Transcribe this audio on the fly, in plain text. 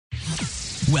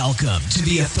Welcome to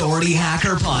the Authority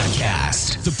Hacker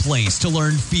Podcast, the place to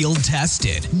learn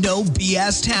field-tested, no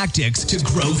BS tactics to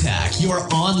growth hack your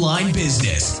online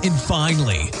business and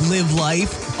finally live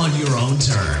life on your own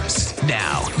terms.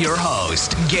 Now, your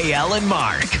host, Gael and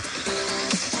Mark.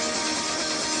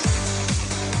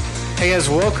 Hey guys,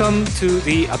 welcome to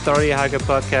the Authority Hacker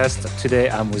Podcast. Today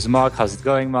I'm with Mark. How's it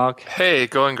going, Mark? Hey,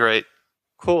 going great.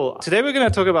 Cool. Today we're going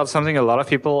to talk about something a lot of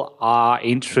people are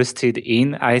interested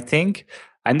in, I think.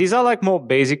 And these are like more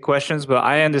basic questions, but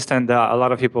I understand that a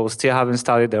lot of people still haven't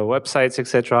started their websites,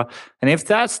 etc. And if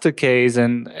that's the case,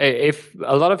 and if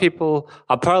a lot of people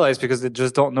are paralyzed because they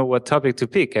just don't know what topic to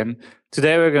pick. And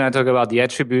today we're going to talk about the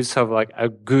attributes of like a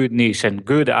good niche. And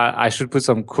good, I should put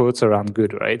some quotes around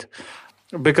good, right?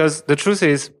 Because the truth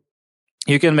is,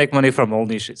 you can make money from all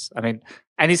niches. I mean,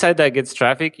 any site that gets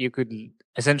traffic, you could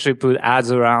essentially put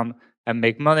ads around and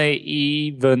make money,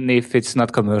 even if it's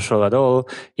not commercial at all,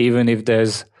 even if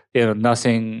there's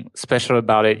nothing special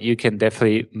about it, you can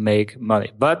definitely make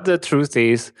money. But the truth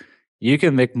is, you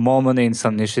can make more money in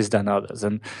some niches than others.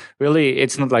 And really,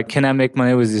 it's not like, can I make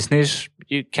money with this niche?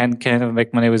 You can kind of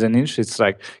make money with a niche. It's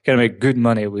like, can I make good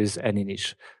money with any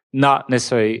niche? Not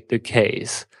necessarily the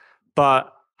case.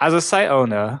 But as a site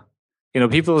owner,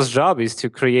 people's job is to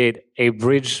create a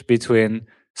bridge between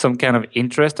some kind of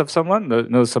interest of someone.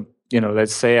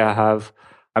 Let's say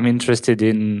I'm interested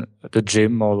in the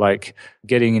gym or like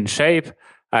getting in shape,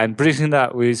 and bridging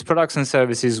that with products and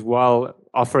services while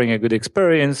offering a good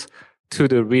experience to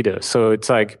the reader. So it's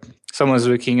like someone's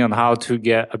looking on how to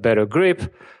get a better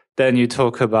grip. Then you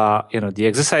talk about, the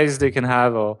exercises they can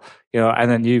have, or,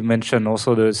 and then you mention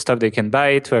also the stuff they can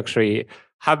buy to actually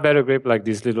have better grip, like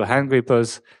these little hand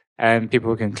grippers, and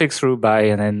people can click through, buy,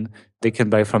 and then they can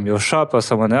buy from your shop or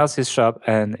someone else's shop,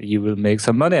 and you will make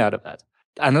some money out of that.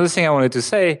 Another thing I wanted to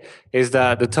say is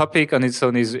that the topic on its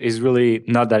own is really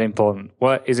not that important.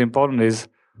 What is important is,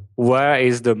 where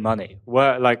is the money?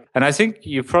 And I think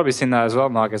you've probably seen that as well,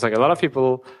 Mark. It's like a lot of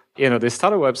people, they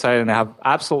start a website and they have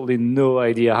absolutely no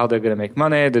idea how they're going to make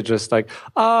money. They're just like,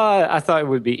 I thought it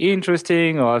would be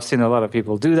interesting, or I've seen a lot of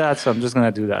people do that, so I'm just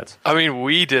going to do that. I mean,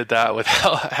 we did that with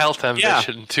Health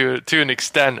Ambition to an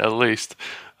extent, at least.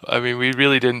 I mean, we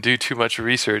really didn't do too much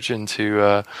research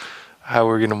into how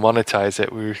we're going to monetize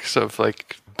it. We sort of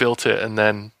like built it, and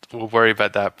then we'll worry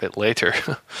about that bit later.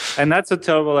 And that's a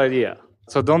terrible idea.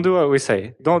 So don't do what we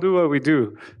say. Don't do what we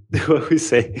do. Do what we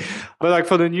say. But like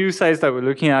for the new sites that we're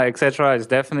looking at, etc., it's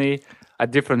definitely a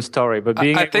different story. But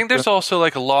I think there's also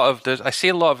like I see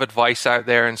a lot of advice out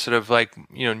there, and sort of like,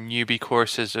 newbie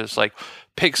courses is like,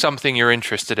 pick something you're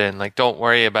interested in. Like, don't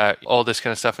worry about all this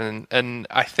kind of stuff. And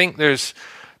I think there's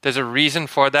a reason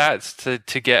for that,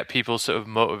 to get people's sort of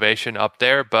motivation up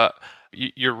there. But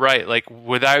you're right. Like,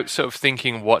 without sort of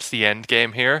thinking what's the end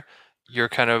game here,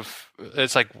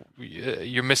 it's like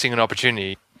you're missing an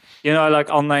opportunity. I like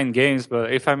online games,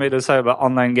 but if I made a site about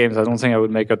online games, I don't think I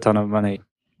would make a ton of money.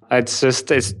 It's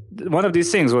one of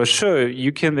these things where, sure,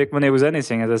 you can make money with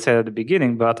anything, as I said at the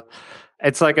beginning, but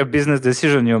it's like a business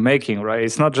decision you're making, right?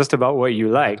 It's not just about what you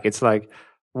like. It's like,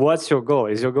 what's your goal?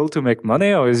 Is your goal to make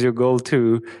money, or is your goal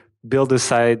to build a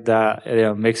site that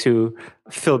makes you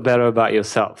feel better about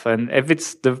yourself? And if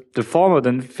it's the former,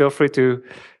 then feel free to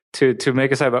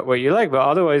make a site about what you like. But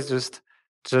otherwise,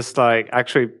 just like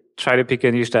actually try to pick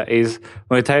a niche that is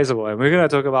monetizable. And we're going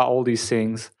to talk about all these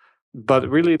things. But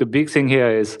really, the big thing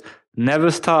here is never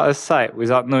start a site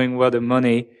without knowing where the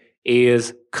money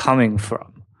is coming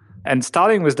from. And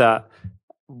starting with that,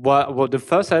 what the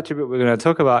first attribute we're going to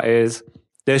talk about is,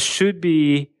 there should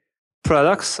be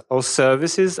products or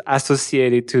services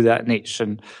associated to that niche.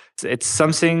 And it's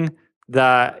something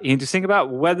that you need to think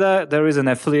about, whether there is an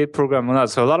affiliate program or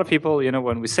not. So a lot of people,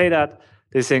 when we say that,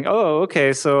 they're saying, oh,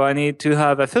 okay, so I need to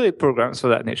have affiliate programs for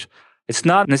that niche. It's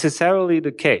not necessarily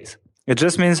the case. It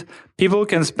just means people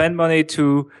can spend money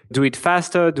to do it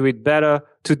faster, do it better,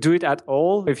 to do it at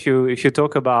all. If you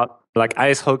talk about like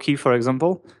ice hockey, for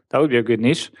example, that would be a good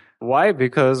niche. Why?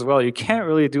 Because, you can't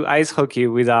really do ice hockey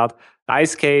without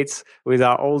ice skates,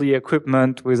 without all the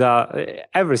equipment, without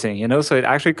everything, So it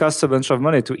actually costs a bunch of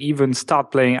money to even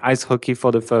start playing ice hockey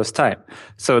for the first time.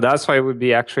 So that's why it would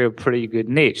be actually a pretty good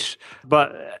niche.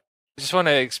 But I just want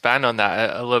to expand on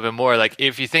that a little bit more. Like,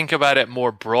 if you think about it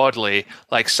more broadly,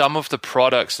 like some of the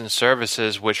products and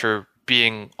services which are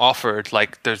being offered,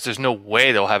 like there's no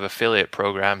way they'll have affiliate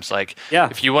programs. Like,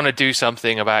 if you want to do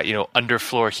something about,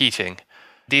 underfloor heating,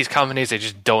 these companies, they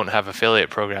just don't have affiliate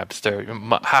programs.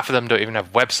 Half of them don't even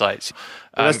have websites.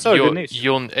 That's still a good niche.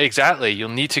 You'll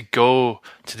need to go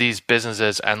to these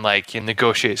businesses and like you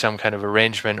negotiate some kind of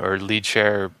arrangement or lead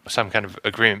share, some kind of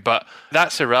agreement. But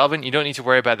that's irrelevant. You don't need to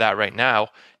worry about that right now.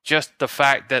 Just the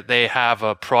fact that they have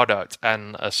a product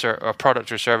and a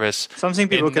product or service, something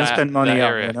people can spend money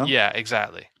on. You know? Yeah,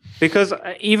 exactly. Because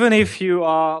even if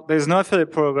there's no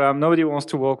affiliate program, nobody wants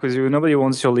to work with you, nobody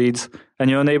wants your leads, and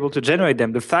you're unable to generate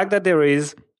them, the fact that there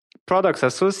is products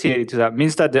associated to that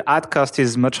means that the ad cost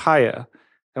is much higher.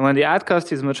 And when the ad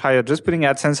cost is much higher, just putting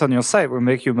AdSense on your site will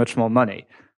make you much more money.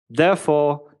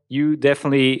 Therefore, you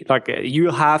definitely, you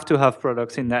have to have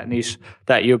products in that niche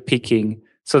that you're picking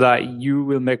so that you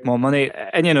will make more money.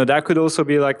 And, that could also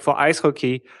be like for ice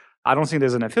hockey. I don't think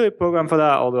there's an affiliate program for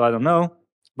that, although I don't know.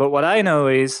 But what I know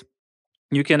is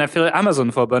you can affiliate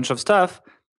Amazon for a bunch of stuff.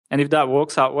 And if that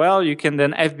works out well, you can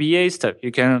then FBA stuff.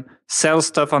 You can sell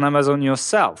stuff on Amazon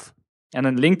yourself and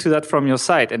then link to that from your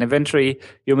site. And eventually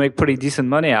you'll make pretty decent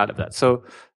money out of that. So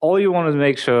all you want to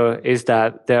make sure is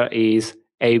that there is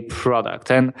a product.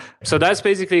 And so that's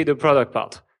basically the product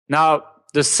part. Now,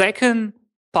 the second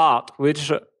part,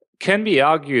 which can be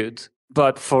argued,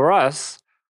 but for us,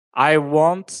 I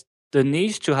want the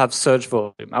niche to have search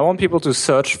volume. I want people to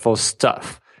search for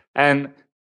stuff. And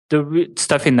the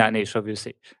stuff in that niche,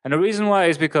 obviously. And the reason why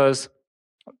is because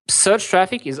search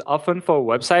traffic is often for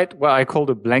a website what I call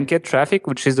the blanket traffic,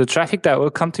 which is the traffic that will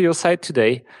come to your site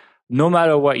today, no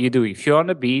matter what you do. If you're on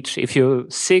the beach, if you're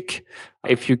sick,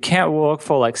 if you can't work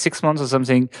for like 6 months or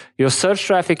something, your search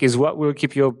traffic is what will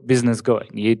keep your business going.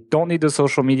 You don't need the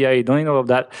social media. You don't need all of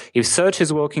that. If search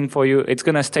is working for you, it's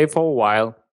going to stay for a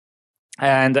while.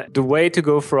 And the way to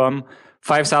go from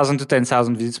 5,000 to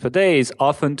 10,000 visits per day is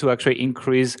often to actually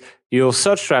increase your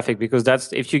search traffic, because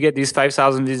that's, if you get these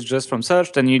 5,000 visits just from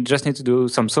search, then you just need to do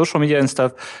some social media and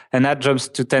stuff, and that jumps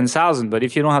to 10,000. But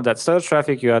if you don't have that search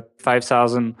traffic, you're at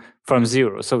 5,000 from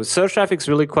zero. So search traffic is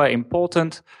really quite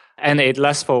important, and it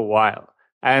lasts for a while.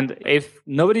 And if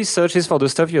nobody searches for the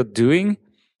stuff you're doing,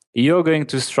 you're going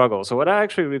to struggle. So what I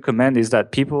actually recommend is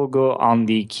that people go on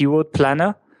the keyword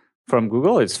planner from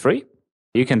Google. It's free.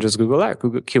 You can just Google that,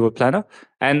 Google Keyword Planner,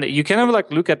 and you kind of like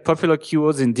look at popular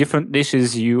keywords in different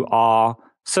niches you are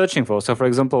searching for. So for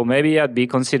example, maybe I'd be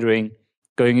considering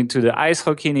going into the ice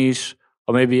hockey niche,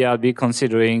 or maybe I'd be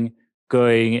considering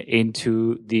going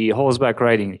into the horseback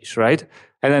riding niche, right?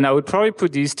 And then I would probably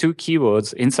put these two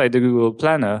keywords inside the Google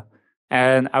Planner,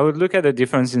 and I would look at the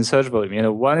difference in search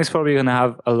volume. One is probably going to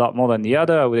have a lot more than the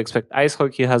other. I would expect ice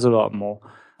hockey has a lot more.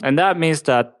 And that means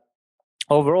that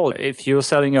overall, if you're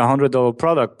selling a $100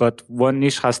 product, but one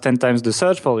niche has 10 times the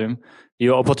search volume,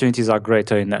 your opportunities are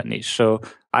greater in that niche. So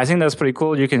I think that's pretty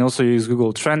cool. You can also use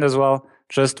Google Trend as well.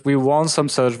 Just we want some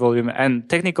search volume. And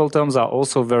technical terms are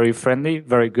also very friendly,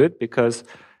 very good, because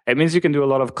it means you can do a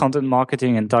lot of content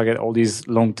marketing and target all these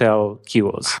long tail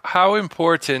keywords. How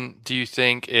important do you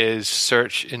think is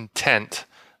search intent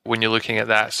when you're looking at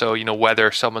that? So, whether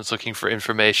someone's looking for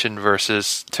information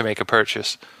versus to make a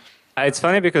purchase. It's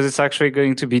funny because it's actually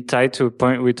going to be tied to a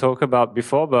point we talked about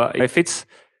before, but if it's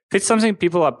something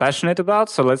people are passionate about,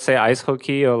 so let's say ice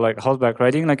hockey or like horseback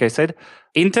riding, like I said,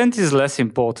 intent is less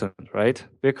important, right?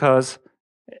 Because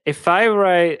if I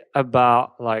write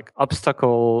about like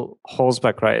obstacle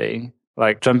horseback riding,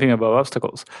 like jumping above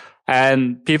obstacles,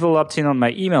 and people opt in on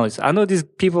my email list, I know these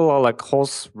people are like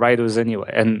horse riders anyway.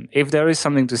 And if there is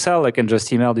something to sell, I can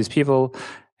just email these people.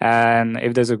 And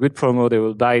if there's a good promo, they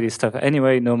will buy this stuff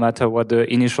anyway, no matter what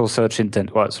the initial search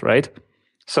intent was, right?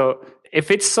 So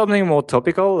if it's something more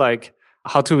topical, like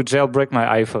how to jailbreak my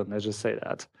iPhone, let's just say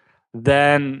that,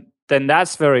 then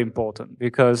that's very important,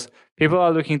 because people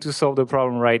are looking to solve the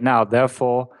problem right now.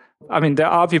 Therefore, there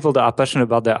are people that are passionate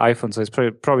about their iPhone, so it's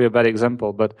probably a bad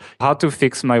example, but how to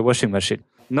fix my washing machine.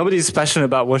 Nobody's passionate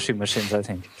about washing machines, I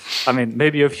think.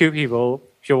 Maybe a few people.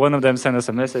 If you're one of them, send us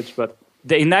a message, but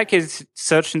in that case,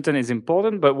 search intent is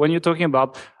important. But when you're talking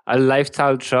about a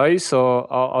lifestyle choice or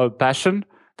a passion,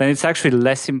 then it's actually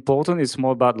less important. It's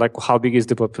more about like how big is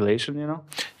the population,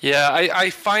 Yeah, I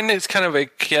find it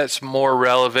gets more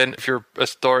relevant if your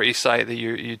authority site that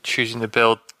you're choosing to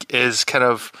build is kind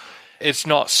of, it's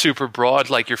not super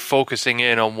broad, like you're focusing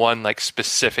in on one like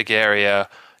specific area.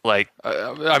 Like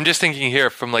I'm just thinking here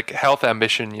from like health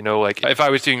ambition, like if I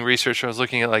was doing research, I was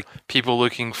looking at like people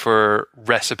looking for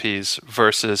recipes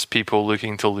versus people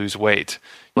looking to lose weight.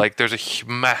 Like there's a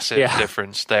massive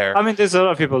difference there. There's a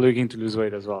lot of people looking to lose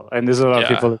weight as well. And there's a lot of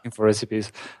people looking for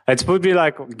recipes. It would be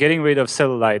like getting rid of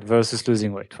cellulite versus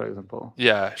losing weight, for example.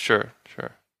 Yeah, sure.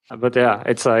 But yeah,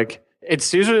 it's like,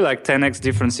 it's usually like 10x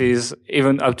differences,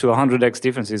 even up to 100x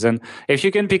differences. And if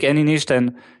you can pick any niche,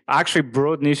 then actually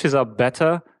broad niches are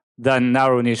better than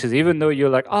narrow niches, even though you're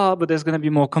like, oh, but there's going to be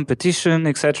more competition,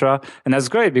 etc. And that's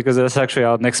great because that's actually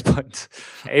our next point.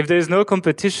 If there's no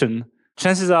competition,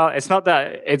 chances are it's not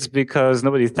that it's because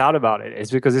nobody thought about it.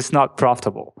 It's because it's not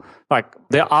profitable. Like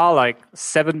there are like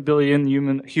 7 billion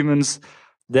humans.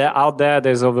 They're out there.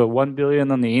 There's over 1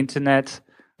 billion on the internet.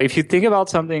 If you think about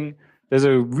something, there's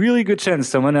a really good chance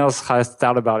someone else has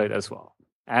thought about it as well.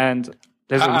 And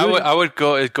I would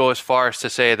go as far as to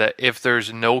say that if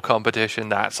there's no competition,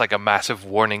 that's like a massive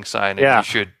warning sign, and you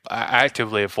should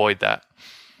actively avoid that.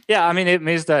 Yeah, I mean, it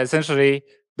means that essentially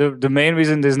the main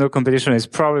reason there's no competition is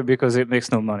probably because it makes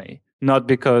no money, not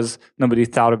because nobody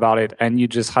thought about it and you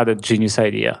just had a genius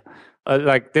idea.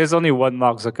 Like, there's only one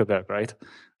Mark Zuckerberg, right?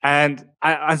 And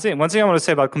I think one thing I want to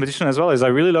say about competition as well is I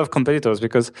really love competitors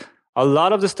because a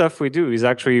lot of the stuff we do is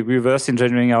actually reverse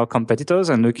engineering our competitors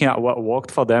and looking at what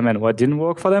worked for them and what didn't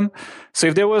work for them. So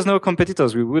if there was no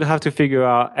competitors, we would have to figure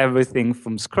out everything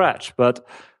from scratch. But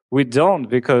we don't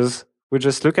because we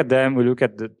just look at them. We look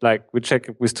at we check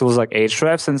with tools like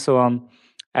Ahrefs and so on.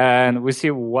 And we see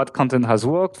what content has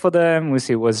worked for them. We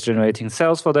see what's generating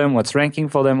sales for them, what's ranking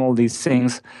for them, all these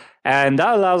things. And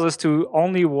that allows us to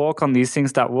only work on these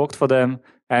things that worked for them.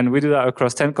 And we do that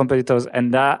across 10 competitors.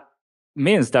 And that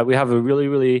means that we have a really,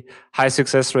 really high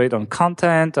success rate on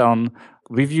content, on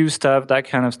review stuff, that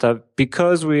kind of stuff,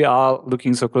 because we are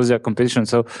looking so closely at competition.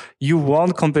 So you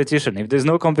want competition. If there's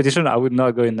no competition, I would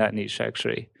not go in that niche,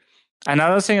 actually.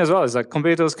 Another thing as well is that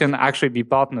competitors can actually be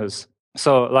partners.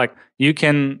 So like you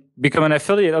can become an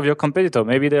affiliate of your competitor.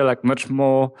 Maybe they're like much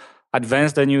more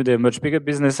advanced than you, they're much bigger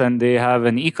business and they have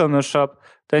an e-commerce shop.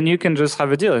 Then you can just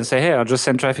have a deal and say, hey, I'll just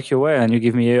send traffic your way and you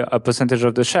give me a percentage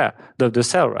of the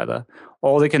sale rather.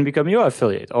 Or they can become your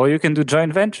affiliate, or you can do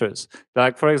joint ventures.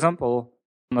 Like, for example,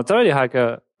 Authority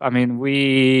Hacker, I mean,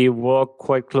 we work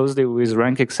quite closely with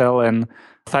RankXL and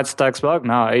FatStacksBlog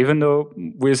now, even though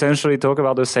we essentially talk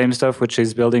about the same stuff, which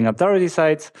is building authority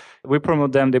sites. We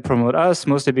promote them, they promote us,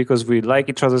 mostly because we like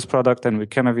each other's product and we're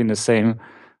kind of in the same.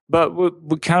 But we're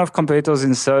kind of competitors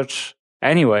in search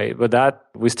anyway, but that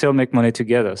we still make money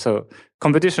together. So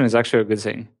competition is actually a good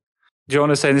thing. Do you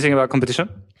want to say anything about competition?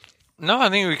 No, I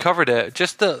think we covered it.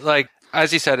 Just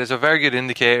as you said, it's a very good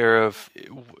indicator of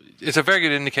if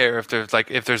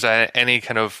there's any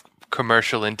kind of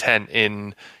commercial intent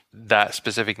in that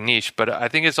specific niche. But I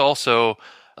think it's also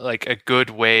like a good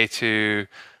way to,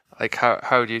 like,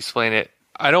 how do you explain it?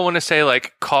 I don't want to say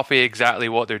like copy exactly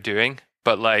what they're doing,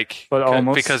 but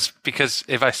almost. because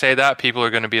if I say that, people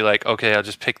are going to be like, okay, I'll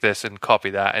just pick this and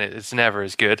copy that, and it's never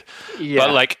as good. Yeah.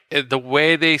 But like the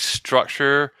way they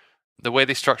structure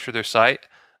their site,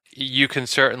 you can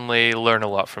certainly learn a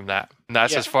lot from that. And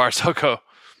that's as far as I'll go.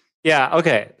 Yeah,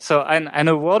 okay. So, and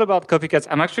a word about copycats.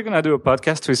 I'm actually going to do a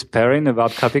podcast with Perrin about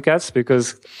copycats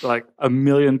because like 1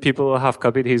 million people have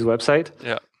copied his website.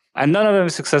 Yeah. And none of them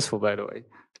is successful, by the way.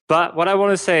 But what I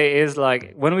want to say is,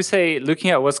 like, when we say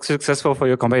looking at what's successful for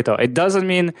your competitor, it doesn't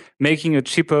mean making a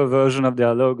cheaper version of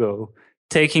their logo,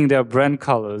 taking their brand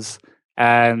colors,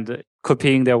 and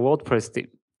copying their WordPress theme.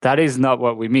 That is not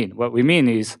what we mean. What we mean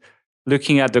is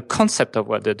looking at the concept of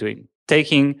what they're doing,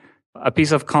 taking a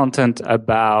piece of content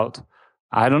about,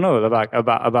 I don't know,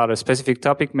 about a specific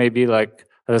topic, maybe like,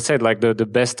 as I said, like the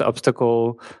best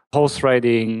obstacle horse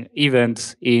riding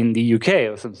event in the UK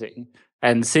or something,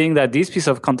 and seeing that this piece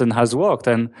of content has worked,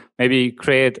 and maybe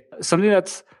create something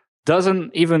that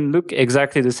doesn't even look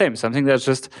exactly the same, something that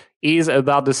just is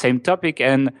about the same topic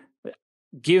and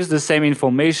gives the same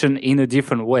information in a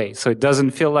different way. So it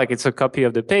doesn't feel like it's a copy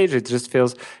of the page. It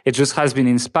just has been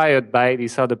inspired by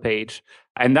this other page.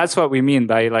 And that's what we mean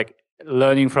by like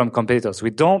learning from competitors.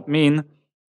 We don't mean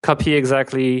copy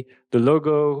exactly the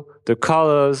logo, the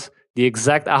colors, the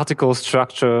exact article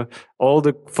structure, all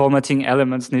the formatting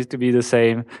elements need to be the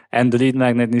same, and the lead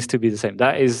magnet needs to be the same.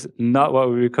 That is not what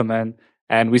we recommend.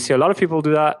 And we see a lot of people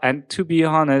do that. And to be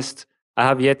honest, I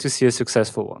have yet to see a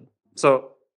successful one.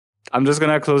 So I'm just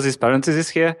going to close this parenthesis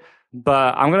here,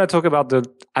 but I'm going to talk about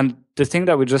the thing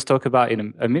that we just talked about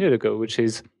a minute ago, which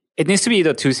is it needs to be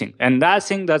either two things. And that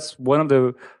thing, that's one of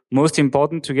the most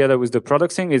important together with the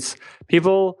product thing. It's it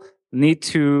needs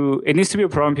to be a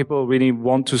problem people really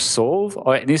want to solve,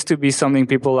 or it needs to be something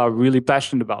people are really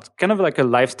passionate about, kind of like a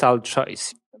lifestyle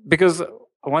choice. Because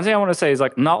one thing I want to say is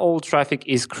like not all traffic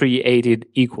is created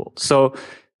equal. So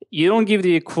you don't give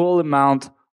the equal amount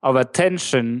of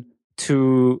attention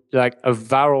to like a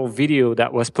viral video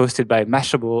that was posted by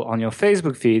Mashable on your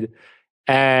Facebook feed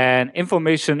and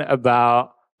information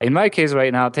about In my case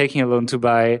right now, taking a loan to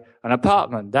buy an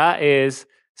apartment, that is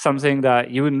something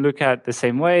that you wouldn't look at the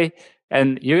same way.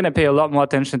 And you're going to pay a lot more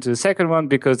attention to the second one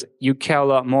because you care a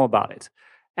lot more about it.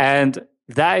 And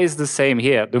that is the same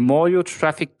here. The more your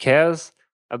traffic cares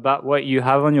about what you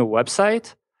have on your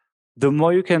website, the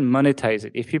more you can monetize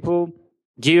it. If people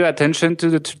give attention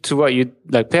to what you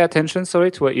pay attention, to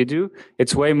what you do,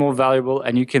 it's way more valuable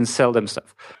and you can sell them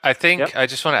stuff. I think I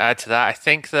just want to add to that. I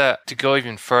think that to go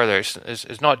even further,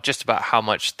 it's not just about how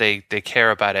much they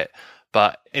care about it,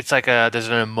 but it's like there's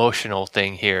an emotional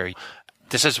thing here.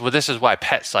 This is why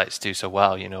pet sites do so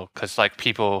well, because like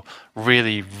people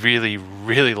really, really,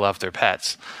 really love their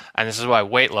pets, and this is why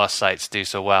weight loss sites do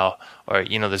so well. Or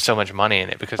there's so much money in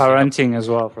it because parenting as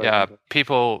well. For example.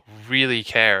 People really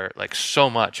care like so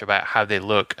much about how they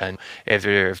look, and if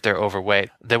they're overweight,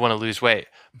 they want to lose weight.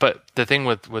 But the thing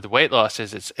with weight loss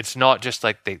is it's not just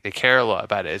like they care a lot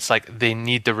about it. It's like they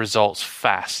need the results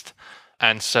fast,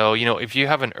 and so if you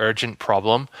have an urgent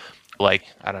problem, like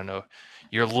I don't know,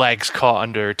 your legs caught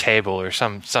under a table or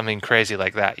something crazy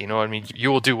like that, you know what I mean?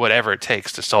 You will do whatever it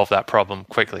takes to solve that problem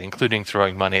quickly, including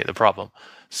throwing money at the problem.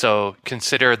 So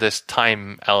consider this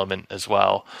time element as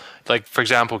well. Like, for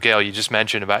example, Gail, you just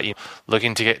mentioned about you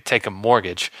looking to take a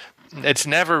mortgage. It's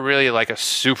never really like a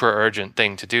super urgent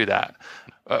thing to do that.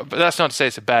 But that's not to say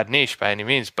it's a bad niche by any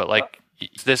means, but like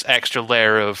this extra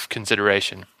layer of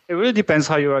consideration. It really depends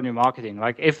how you run your marketing.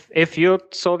 Like if you're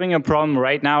solving a problem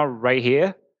right now, right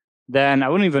here, then I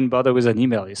wouldn't even bother with an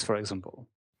email list, for example.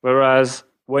 Whereas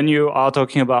when you are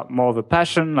talking about more of a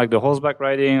passion, like the horseback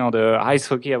riding or the ice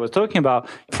hockey I was talking about,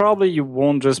 probably you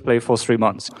won't just play for 3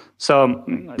 months. So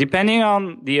depending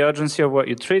on the urgency of what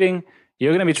you're treating,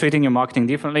 you're going to be treating your marketing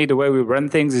differently. The way we run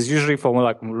things is usually for more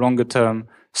like longer term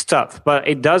stuff. But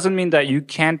it doesn't mean that you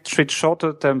can't treat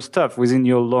shorter term stuff within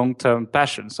your long term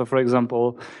passion. So for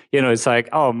example, it's like,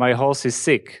 oh, my horse is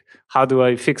sick. How do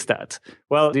I fix that?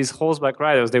 Well, these horseback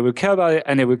riders, they will care about it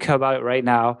and they will care about it right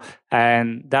now.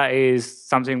 And that is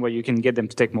something where you can get them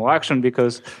to take more action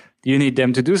because you need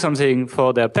them to do something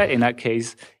for their pet in that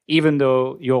case, even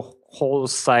though your whole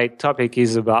side topic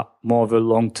is about more of a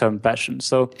long-term passion.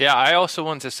 So yeah, I also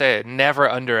want to say never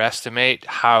underestimate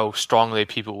how strongly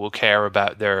people will care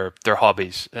about their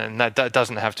hobbies. And that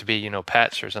doesn't have to be,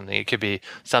 pets or something. It could be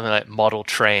something like model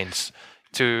trains.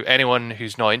 To anyone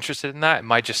who's not interested in that, it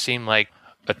might just seem like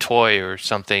a toy or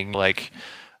something like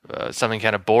something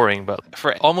kind of boring. But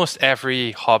for almost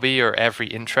every hobby or every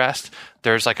interest,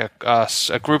 there's like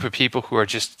a group of people who are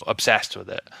just obsessed with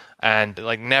it, and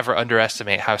like never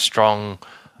underestimate how strong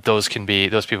those can be.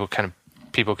 Those people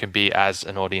can be as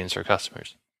an audience or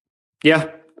customers. Yeah.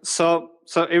 So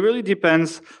it really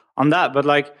depends on that, but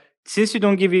like, since you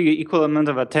don't give you equal amount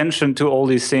of attention to all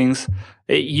these things,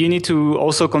 you need to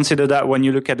also consider that when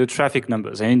you look at the traffic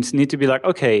numbers. And you need to be like,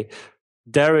 okay,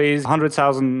 there is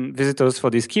 100,000 visitors for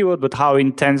this keyword, but how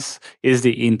intense is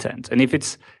the intent? And if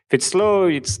it's low,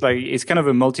 it's kind of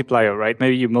a multiplier, right?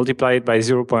 Maybe you multiply it by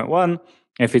 0.1.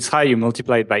 If it's high, you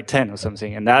multiply it by 10 or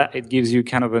something. And that it gives you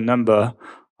kind of a number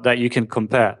that you can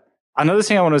compare. Another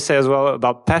thing I want to say as well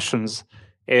about passions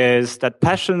is that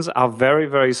passions are very,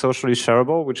 very socially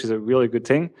shareable, which is a really good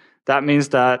thing. That means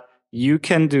that you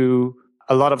can do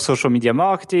a lot of social media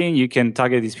marketing. You can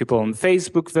target these people on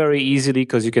Facebook very easily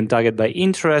because you can target by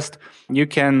interest. You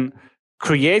can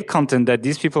create content that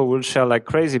these people will share like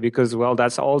crazy because, well,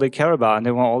 that's all they care about and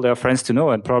they want all their friends to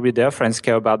know, and probably their friends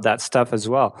care about that stuff as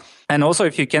well. And also,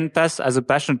 if you can pass as a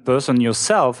passionate person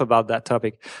yourself about that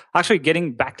topic, actually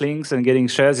getting backlinks and getting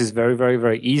shares is very, very,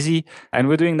 very easy. And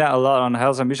we're doing that a lot on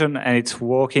Health Ambition, and it's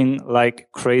working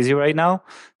like crazy right now.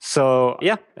 So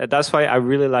yeah, that's why I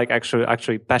really like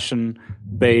actually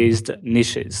passion-based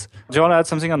niches. Do you want to add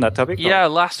something on that topic? Yeah,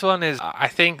 last one is I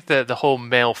think that the whole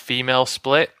male-female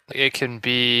split, it can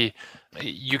be,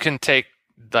 you can take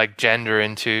like gender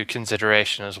into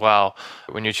consideration as well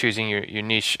when you're choosing your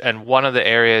niche. And one of the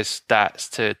areas that's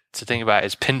to think about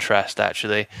is Pinterest,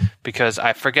 actually, because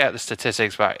I forget the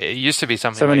statistics, but it used to be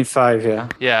something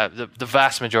 75, Yeah, the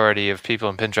vast majority of people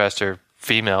on Pinterest are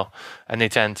female, and they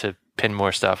tend to pin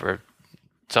more stuff or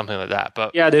something like that.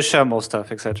 But yeah, they share more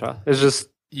stuff, etc. It's just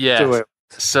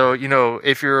So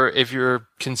if you're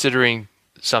considering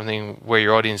something where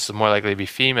your audience is more likely to be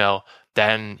female,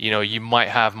 then you might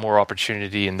have more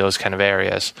opportunity in those kind of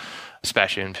areas,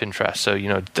 especially in Pinterest. So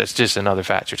that's just another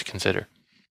factor to consider.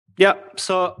 Yeah,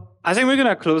 so I think we're going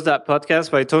to close that podcast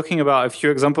by talking about a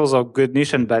few examples of good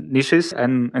niche and bad niches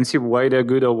and see why they're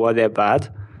good or why they're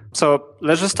bad. So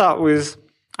let's just start with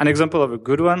an example of a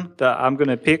good one that I'm going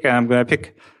to pick, and I'm going to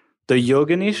pick the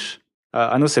yoga niche.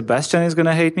 I know Sebastian is going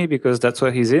to hate me because that's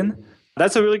what he's in,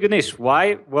 That's a really good niche.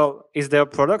 Why? Well, is there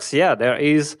products? Yeah, there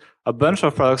is a bunch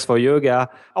of products for yoga.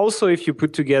 Also, if you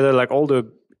put together like all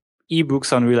the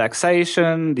ebooks on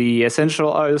relaxation, the essential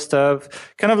oil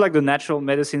stuff, kind of like the natural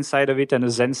medicine side of it and the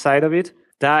Zen side of it,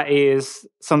 that is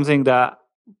something that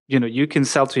you can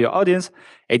sell to your audience.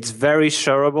 It's very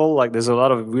shareable. Like there's a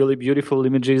lot of really beautiful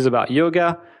images about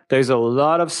yoga. There's a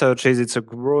lot of searches. It's a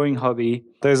growing hobby.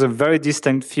 There's a very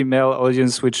distinct female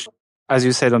audience, which, as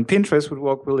you said, on Pinterest would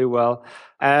work really well.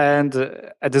 And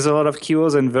there's a lot of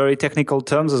keywords and very technical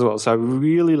terms as well. So I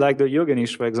really like the yoga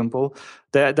niche, for example.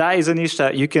 That is a niche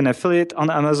that you can affiliate on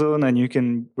Amazon and you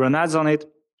can run ads on it.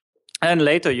 And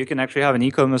later you can actually have an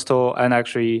e-commerce store and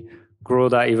actually grow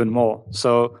that even more.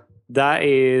 So that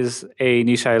is a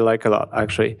niche I like a lot,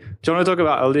 actually. Do you want to talk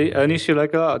about a niche you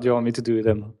like a lot, or do you want me to do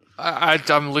them?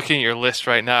 I'm looking at your list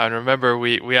right now, and remember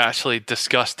we actually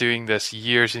discussed doing this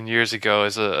years and years ago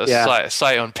as a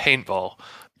site on paintball.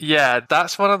 Yeah,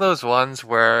 that's one of those ones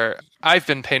where I've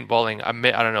been paintballing,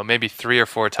 I don't know, maybe 3 or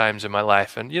 4 times in my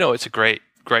life, and it's a great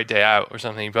day out or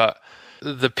something, but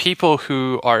the people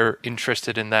who are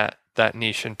interested in that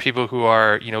niche and people who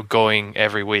are, going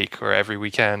every week or every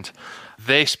weekend,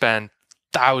 they spend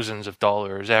thousands of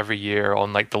dollars every year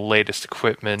on like the latest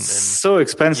equipment. And, so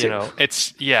expensive.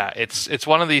 It's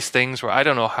one of these things where I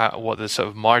don't know what the sort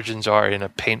of margins are in a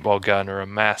paintball gun or a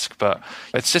mask, but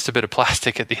it's just a bit of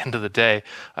plastic at the end of the day.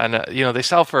 And, they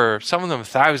sell for some of them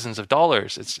thousands of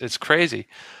dollars. It's crazy.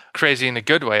 Crazy in a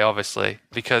good way, obviously,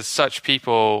 because such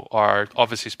people are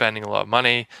obviously spending a lot of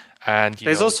money. And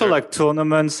there's also like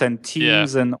tournaments and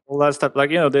teams and all that stuff.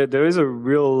 Like, there is a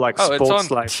real like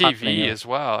sports life. It's on TV as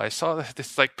well. I saw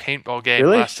this like paintball game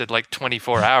lasted like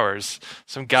 24 hours.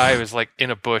 Some guy was like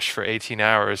in a bush for 18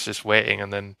 hours just waiting,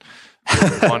 and then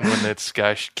won when this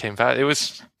guy came back. It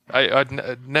was I'd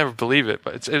never believe it,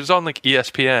 but it was on like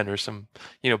ESPN or some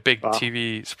big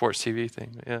sports TV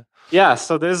thing. Yeah.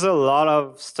 So there's a lot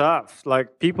of stuff.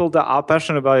 Like people that are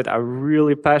passionate about it are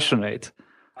really passionate.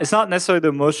 It's not necessarily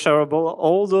the most shareable,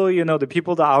 although, the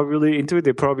people that are really into it,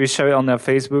 they probably share it on their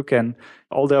Facebook and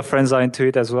all their friends are into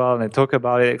it as well and they talk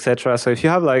about it, etc. So if you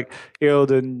have like,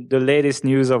 the latest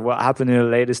news of what happened in the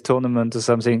latest tournament or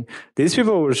something, these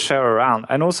people will share around.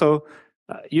 And also,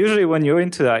 usually when you're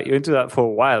into that for a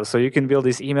while. So you can build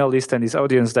this email list and this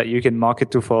audience that you can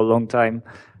market to for a long time.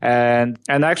 And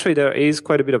actually there is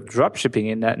quite a bit of drop shipping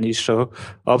in that niche. So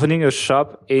opening a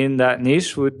shop in that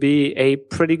niche would be a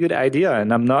pretty good idea.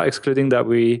 And I'm not excluding that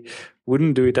we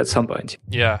wouldn't do it at some point.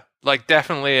 Yeah. Like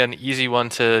definitely an easy one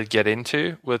to get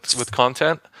into with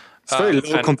content. It's very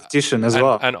low competition as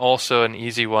well. And also an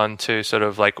easy one to sort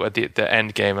of like the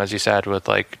end game, as you said, with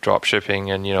like drop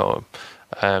shipping and,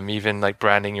 even like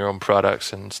branding your own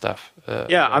products and stuff.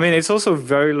 I mean, it's also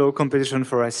very low competition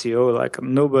for SEO. Like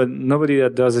nobody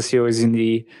that does SEO is in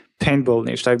the paintball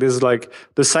niche. Like this is like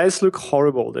the sites look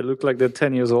horrible. They look like they're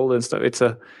 10 years old and stuff. It's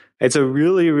a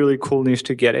really, really cool niche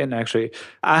to get in, actually.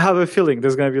 I have a feeling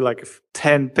there's going to be like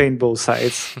 10 paintball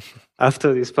sites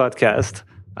after this podcast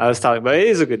starting, but it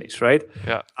is a good niche, right?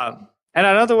 Yeah. And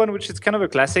another one, which is kind of a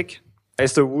classic,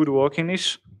 is the woodworking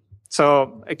niche.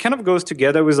 So it kind of goes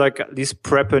together with like this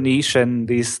prepper niche and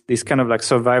this kind of like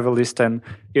survivalist and,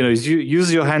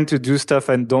 use your hand to do stuff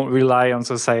and don't rely on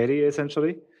society,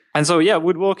 essentially. And so,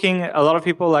 woodworking, a lot of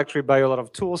people actually buy a lot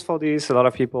of tools for this. A lot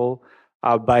of people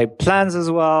buy plans as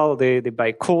well. They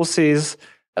buy courses.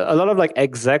 A lot of like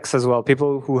execs as well.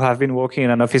 People who have been working in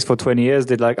an office for 20 years,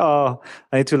 they're like, I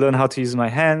need to learn how to use my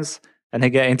hands. And they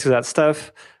get into that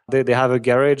stuff. They have a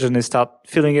garage and they start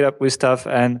filling it up with stuff.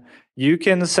 And you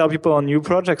can sell people on new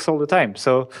projects all the time.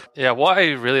 So what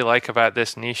I really like about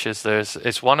this niche is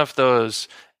it's one of those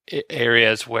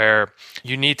areas where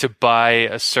you need to buy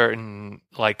a certain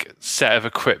like set of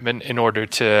equipment in order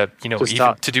to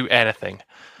even to do anything.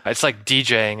 It's like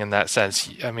DJing in that sense.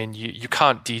 I mean, you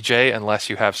can't DJ unless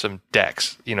you have some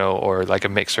decks, or like a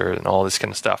mixer and all this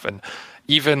kind of stuff. And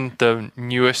even the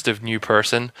newest of new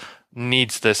person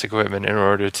needs this equipment in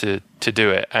order to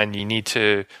do it, and you need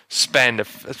to spend a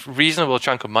reasonable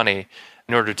chunk of money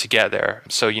in order to get there.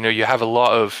 So you have a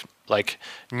lot of like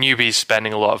newbies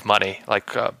spending a lot of money,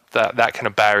 like that kind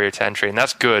of barrier to entry, and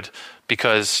that's good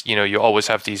because you always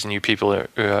have these new people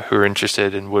who are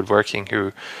interested in woodworking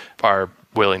who are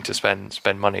willing to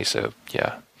spend money. So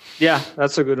yeah,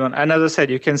 that's a good one. And as I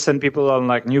said, you can send people on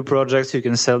like new projects. You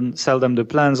can sell them the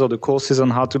plans or the courses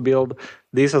on how to build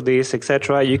this or this,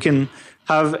 etc. You can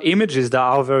have images that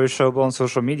are very showable on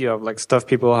social media of like stuff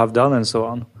people have done and so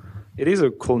on. It is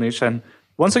a cool niche. And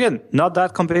once again, not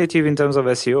that competitive in terms of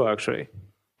SEO, actually.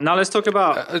 Now let's talk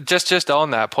about... Just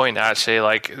on that point, actually,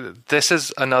 like this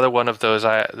is another one of those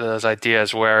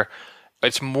ideas where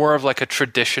it's more of like a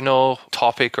traditional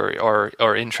topic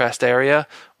or interest area,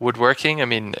 woodworking. I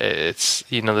mean, it's,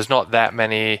 there's not that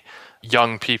many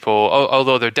young people,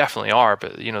 although there definitely are,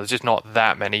 but, there's just not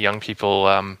that many young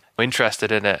people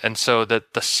interested in it. And so the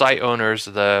site owners,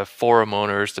 the forum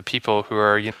owners, the people who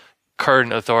are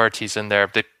current authorities in there,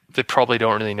 they probably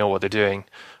don't really know what they're doing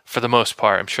for the most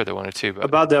part. I'm sure they want to, but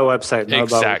about their website, not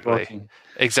exactly, about working.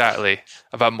 Exactly,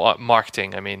 about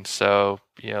marketing. I mean, so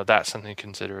that's something to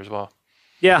consider as well.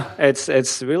 Yeah,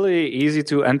 it's really easy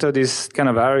to enter this kind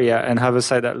of area and have a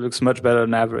site that looks much better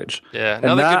than average. Yeah,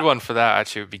 another good one for that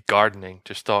actually would be gardening.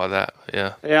 Just thought of that.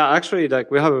 Yeah. Yeah, actually,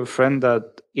 like we have a friend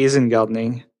that is in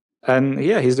gardening, and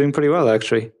yeah, he's doing pretty well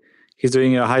actually. He's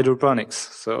doing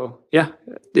hydroponics, so yeah,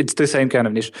 it's the same kind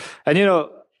of niche. And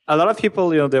a lot of people,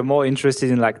 they're more interested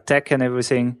in like tech and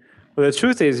everything. But the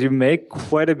truth is, you make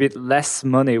quite a bit less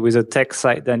money with a tech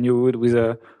site than you would with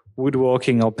a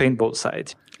woodworking or paintball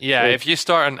site. Yeah, if you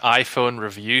start an iPhone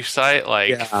review site,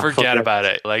 forget about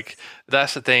it. Like,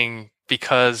 that's the thing,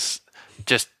 because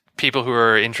just people who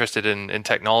are interested in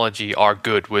technology are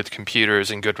good with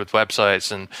computers and good with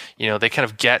websites, and they kind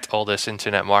of get all this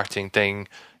internet marketing thing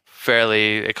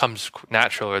fairly. It comes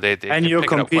natural, or they and you're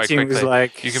competing with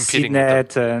like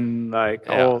CNET and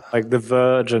all like The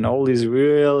Verge and all these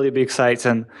really big sites,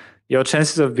 and your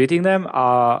chances of beating them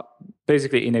are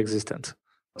basically inexistent.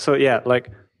 So yeah,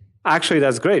 actually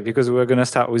that's great, because we're going to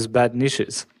start with bad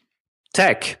niches.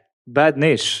 Tech, bad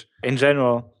niche in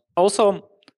general. Also,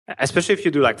 especially if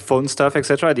you do like phone stuff,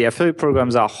 etc., the affiliate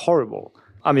programs are horrible.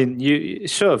 I mean,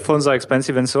 sure, phones are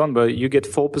expensive and so on, but you get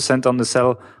 4% on the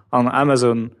sell on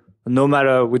Amazon, no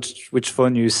matter which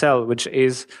phone you sell, which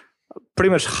is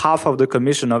pretty much half of the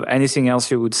commission of anything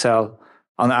else you would sell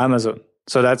on Amazon.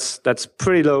 So that's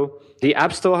pretty low. The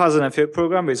App Store has an affiliate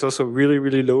program, but it's also really,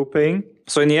 really low paying.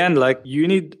 So in the end, you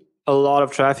need a lot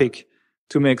of traffic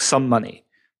to make some money.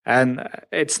 And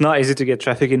it's not easy to get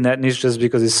traffic in that niche just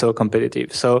because it's so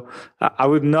competitive. So I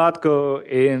would not go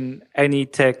in any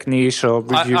tech niche or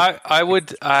review. I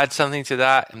would add something to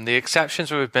that. And the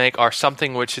exceptions we would make are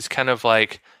something which is kind of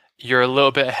like you're a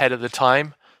little bit ahead of the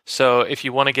time. So if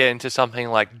you want to get into something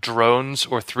like drones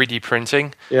or 3D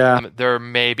printing, there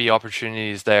may be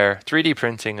opportunities there. 3D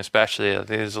printing especially,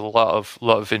 there's a lot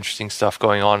of interesting stuff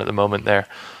going on at the moment there.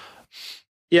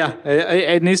 Yeah,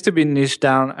 it needs to be niched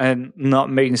down and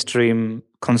not mainstream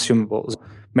consumables.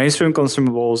 Mainstream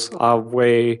consumables are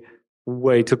way,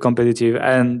 way too competitive,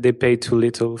 and they pay too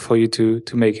little for you to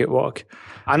make it work.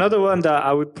 Another one that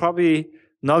I would probably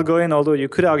not go in, although you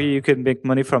could argue you can make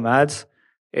money from ads,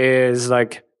 is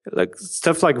like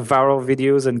stuff like viral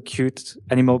videos and cute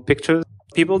animal pictures.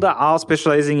 People that are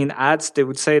specializing in ads, they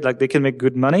would say they can make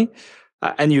good money.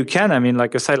 And you can. I mean,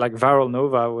 a site like Viral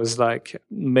Nova was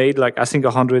made I think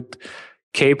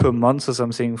 $100K per month or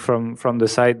something from the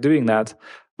site doing that.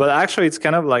 But actually, it's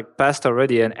kind of past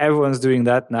already, and everyone's doing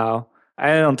that now.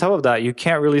 And on top of that, you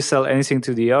can't really sell anything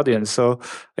to the audience. So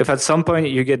if at some point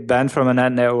you get banned from an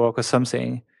ad network or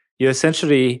something, you're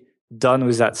essentially done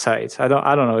with that site. I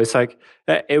don't know. It's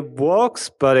it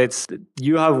works, but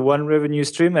you have one revenue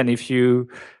stream, and if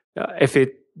it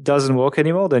doesn't work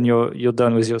anymore, then you're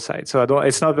done with your site. So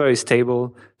it's not very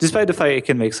stable, despite the fact it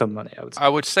can make some money. I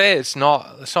would say it's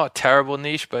not a terrible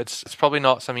niche, but it's probably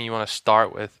not something you want to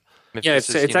start with.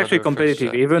 It's actually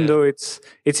competitive, even though it's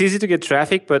easy to get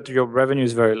traffic, but your revenue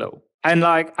is very low. And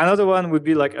another one would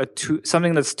be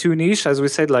something that's too niche, as we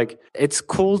said. It's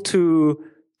cool to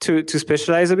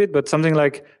specialize a bit, but something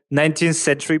like 19th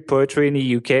century poetry in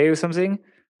the UK or something,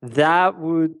 that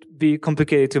would be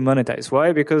complicated to monetize.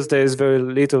 Why? Because there's very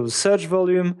little search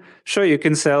volume. Sure, you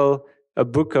can sell a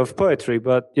book of poetry,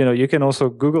 but you can also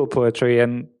Google poetry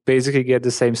and basically get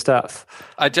the same stuff.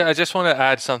 I just want to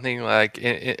add something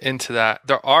into that.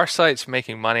 There are sites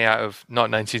making money out of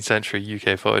not 19th century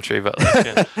UK poetry, but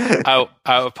out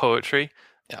of poetry.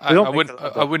 I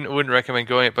wouldn't recommend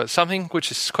going it, but something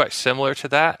which is quite similar to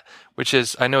that, which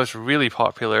is I know is really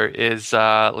popular, is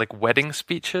wedding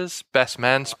speeches, best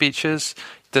man speeches,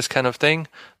 this kind of thing.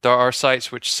 There are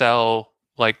sites which sell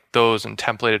those and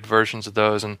templated versions of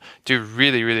those and do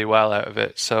really, really well out of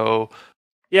it. So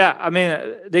yeah, I mean,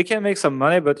 they can make some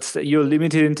money, but you're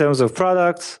limited in terms of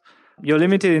products. You're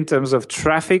limited in terms of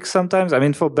traffic sometimes. I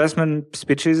mean, for best man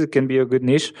speeches, it can be a good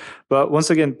niche, but once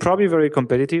again, probably very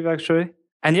competitive actually.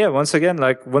 And yeah, once again,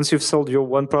 once you've sold your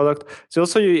one product, so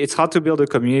also it's hard to build a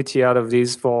community out of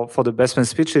these for the best man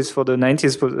speeches. For the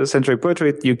 19th century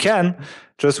poetry, you can,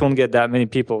 just won't get that many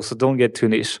people. So don't get too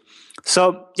niche.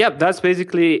 So yeah, that's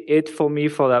basically it for me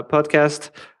for that podcast.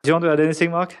 Do you want to add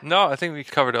anything, Mark? No, I think we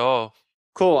covered it all.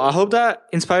 Cool. I hope that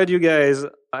inspired you guys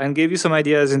and gave you some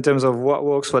ideas in terms of what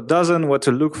works, what doesn't, what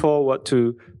to look for, what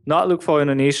to not look for in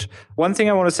a niche. One thing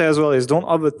I want to say as well is don't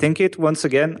overthink it. Once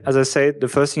again, as I said, the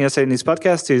first thing I said in this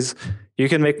podcast is you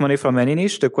can make money from any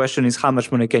niche. The question is how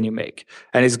much money can you make?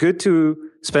 And it's good to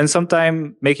spend some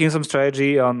time making some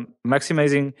strategy on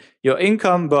maximizing your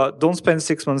income, but don't spend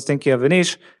 6 months thinking of a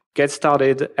niche. Get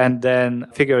started and then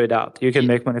figure it out. You can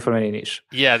make money from any niche.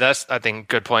 Yeah, that's, I think, a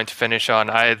good point to finish on.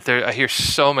 I hear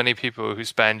so many people who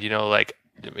spend, like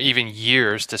even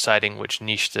years deciding which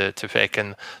niche to pick,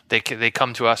 and they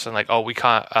come to us and like, oh, we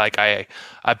can't, like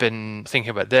I've been thinking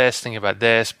about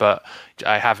this, but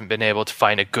I haven't been able to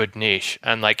find a good niche.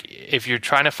 And like, if you're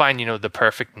trying to find, the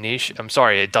perfect niche, I'm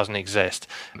sorry, it doesn't exist.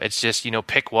 It's just,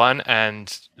 pick one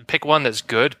that's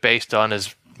good based on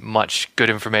as much good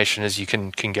information as you can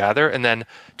gather, and then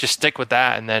just stick with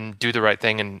that and then do the right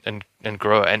thing and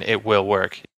grow it, and it will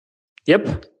work.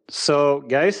 Yep. So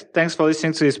guys, thanks for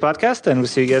listening to this podcast, and we'll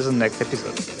see you guys in the next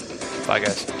episode. Bye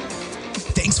guys.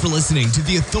 Thanks for listening to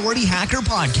the Authority Hacker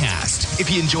Podcast. If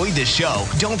you enjoyed this show,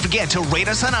 don't forget to rate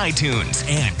us on iTunes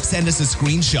and send us a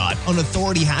screenshot on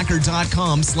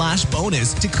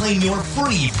authorityhacker.com/bonus to claim your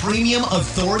free premium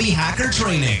Authority Hacker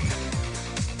training.